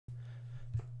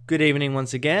Good evening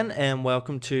once again, and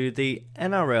welcome to the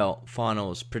NRL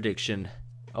finals prediction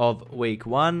of week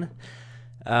 1.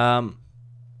 Haven't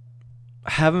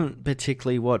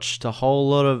particularly watched a whole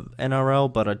lot of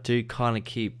NRL, but I do kind of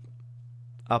keep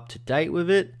up to date with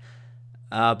it.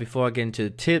 Before I get into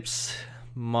the tips,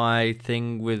 my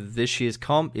thing with this year's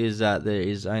comp is that there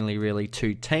is only really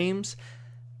 2 teams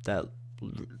that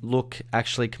look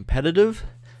actually competitive.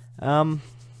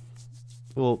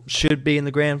 Should be in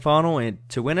the grand final and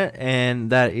to win it, and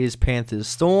that is Panthers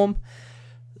Storm.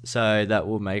 So that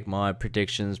will make my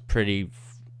predictions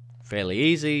fairly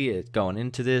easy going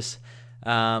into this.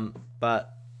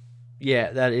 But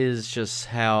yeah, that is just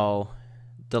how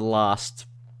the last,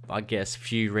 I guess,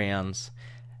 few rounds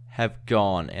have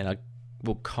gone, and I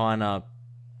will kind of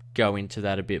go into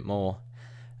that a bit more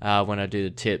when I do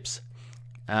the tips.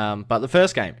 But the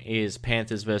first game is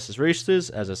Panthers versus Roosters.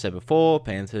 As I said before,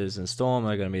 Panthers and Storm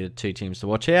are going to be the 2 teams to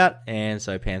watch out, and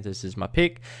so Panthers is my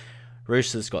pick.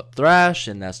 Roosters got thrashed,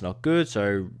 and that's not good,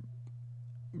 so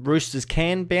Roosters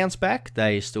can bounce back.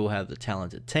 They still have the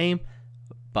talented team,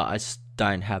 but I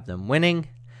don't have them winning.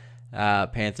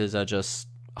 Panthers are just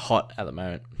hot at the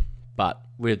moment, but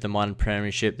with the one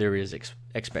premiership, there is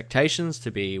expectations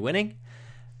to be winning.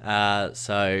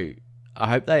 So I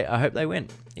hope they win.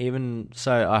 Even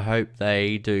so, I hope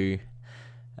they do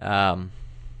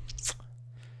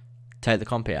take the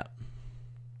comp out.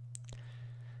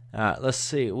 Let's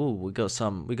see. Ooh, we got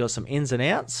some ins and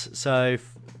outs. So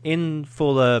in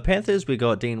for the Panthers, we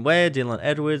got Dean Ware, Dylan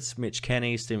Edwards, Mitch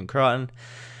Kenny, Stephen Crichton,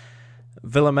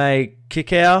 Villamay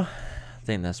Kikau. I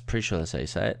think that's pretty sure that's how you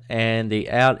say it. And the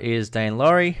out is Dane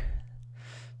Laurie.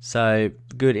 So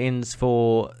good ins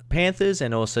for Panthers,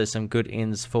 and also some good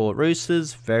ins for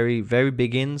Roosters. Very, very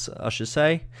big ins, I should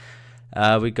say.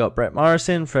 We got Brett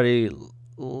Morrison, Freddie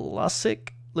Lusick.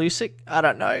 I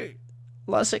don't know.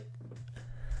 Lusick.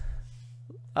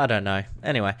 I don't know.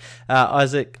 Anyway,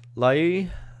 Isaac Liu.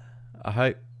 I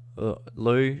hope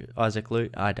Isaac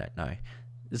Liu. I don't know.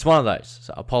 It's one of those.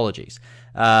 So apologies.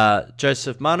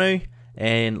 Joseph Manu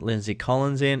and Lindsay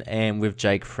Collins in, and with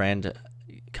Jake Friend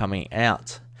coming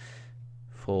out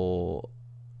for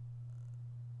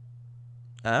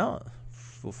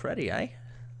Freddie, eh?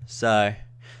 So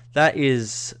that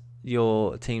is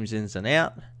your team's ins and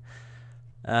out.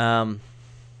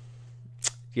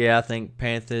 Yeah, I think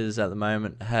Panthers at the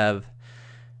moment have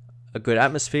a good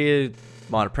atmosphere,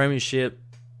 minor premiership,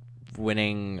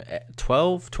 winning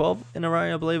 12 in a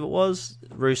row, I believe it was.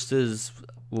 Roosters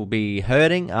will be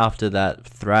hurting after that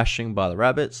thrashing by the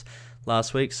Rabbits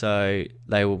last week, so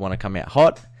they will want to come out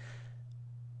hot.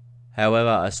 However,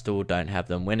 I still don't have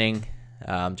them winning.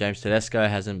 James Tedesco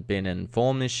hasn't been in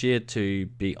form this year, to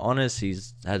be honest. He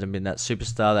hasn't been that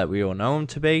superstar that we all know him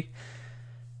to be.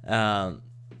 But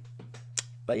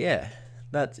yeah,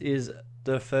 that is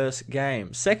the first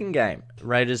game. Second game,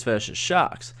 Raiders versus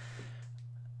Sharks.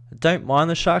 I don't mind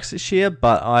the Sharks this year,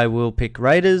 but I will pick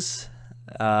Raiders,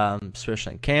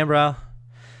 especially in Canberra.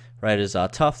 Raiders are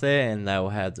tough there, and they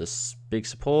will have this big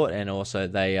support, and also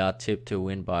they are tipped to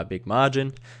win by a big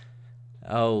margin.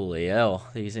 Holy hell,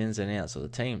 these ins and outs of the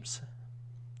teams.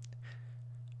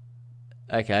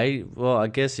 Okay, well, I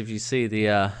guess if you see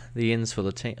the ins for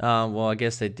the team, well, I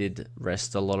guess they did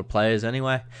rest a lot of players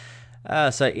anyway.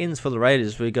 So ins for the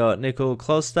Raiders, we got Nickel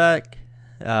Klostak,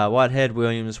 Whitehead,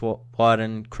 Williams,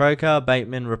 Wyden, Croker,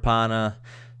 Bateman, Rapana,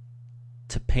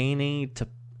 Tapini,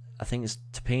 I think it's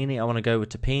Tapini. I want to go with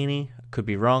Tapini. Could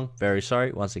be wrong. Very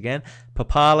sorry once again.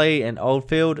 Papali and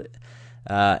Oldfield.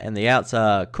 And the outs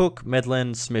are Cook,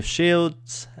 Medlin, Smith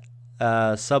Shields,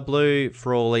 Sublu,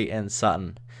 Frawley, and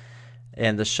Sutton.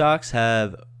 And the Sharks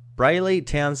have Brayley,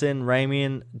 Townsend,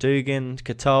 Ramian, Dugan,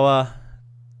 Katoa,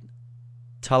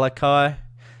 Talakai,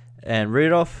 and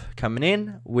Rudolph coming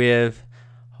in with,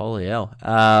 holy hell,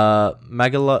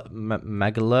 Magalhaes.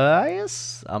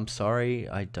 I'm sorry,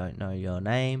 I don't know your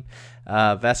name.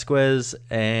 Vasquez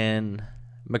and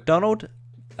McDonald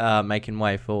making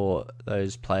way for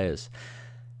those players.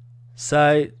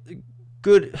 So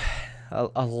good,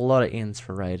 a lot of ins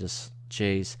for Raiders.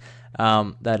 Jeez,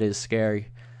 that is scary.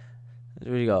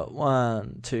 We got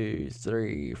 1, 2,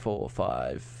 3, 4,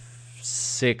 5,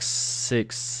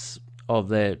 6 of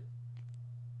their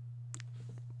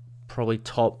probably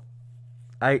top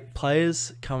 8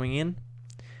 players coming in,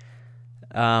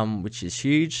 which is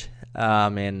huge,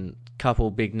 and a couple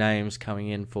big names coming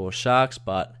in for Sharks,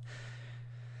 but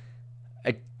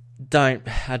I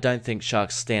don't think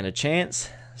Sharks stand a chance.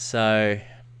 So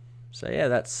yeah,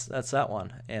 that's that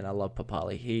one. And I love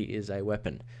Papali. He is a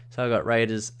weapon. So I got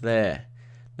Raiders there.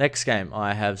 Next game,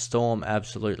 I have Storm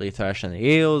absolutely thrashing the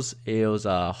Eels. Eels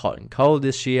are hot and cold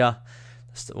this year.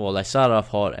 Well, they started off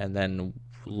hot and then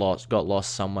got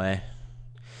lost somewhere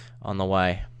on the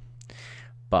way.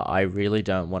 But I really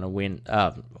don't want to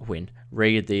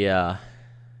read the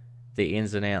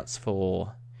ins and outs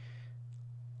for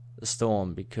the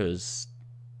Storm, because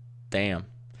damn,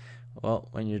 well,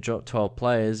 when you drop 12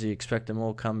 players, you expect them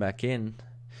all come back in.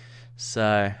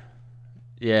 So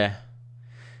yeah,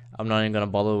 I'm not even going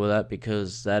to bother with that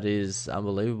because that is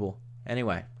unbelievable.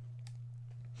 Anyway,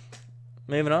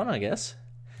 moving on, I guess,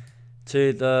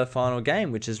 to the final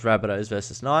game, which is Rabbitohs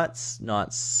versus Knights.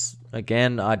 Knights,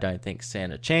 again, I don't think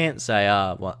stand a chance. They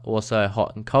are also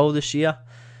hot and cold this year.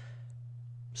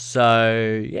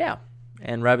 So, yeah.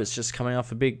 And Rabbits just coming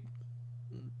off a big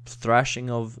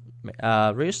thrashing of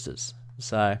Roosters.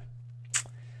 So,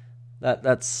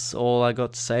 that's all I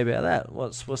got to say about that.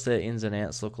 What's their ins and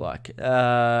outs look like?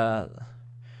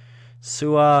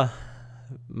 Sua,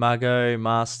 Mago,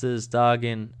 Masters,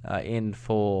 Dargan are in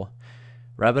for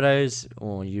Rabbitohs.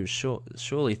 Or you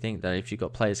surely think that if you've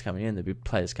got players coming in, there'd be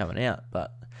players coming out.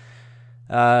 But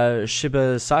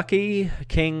Shibasaki,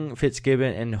 King,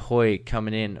 Fitzgibbon, and Hoy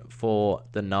coming in for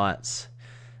the Knights.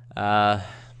 Yeah,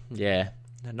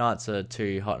 the Knights are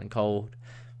too hot and cold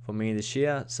for me this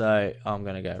year, so I'm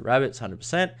going to go Rabbits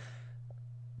 100%.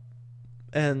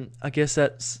 And I guess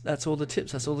that's all the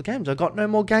tips. That's all the games. I got no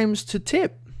more games to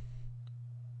tip.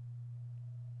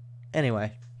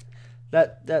 Anyway,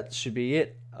 that should be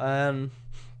it.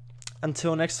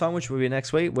 Until next time, which will be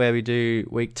next week, where we do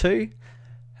week 2.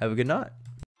 Have a good night.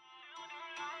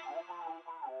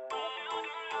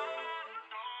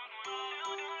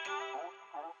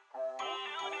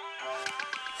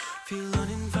 Feel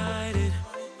uninvited.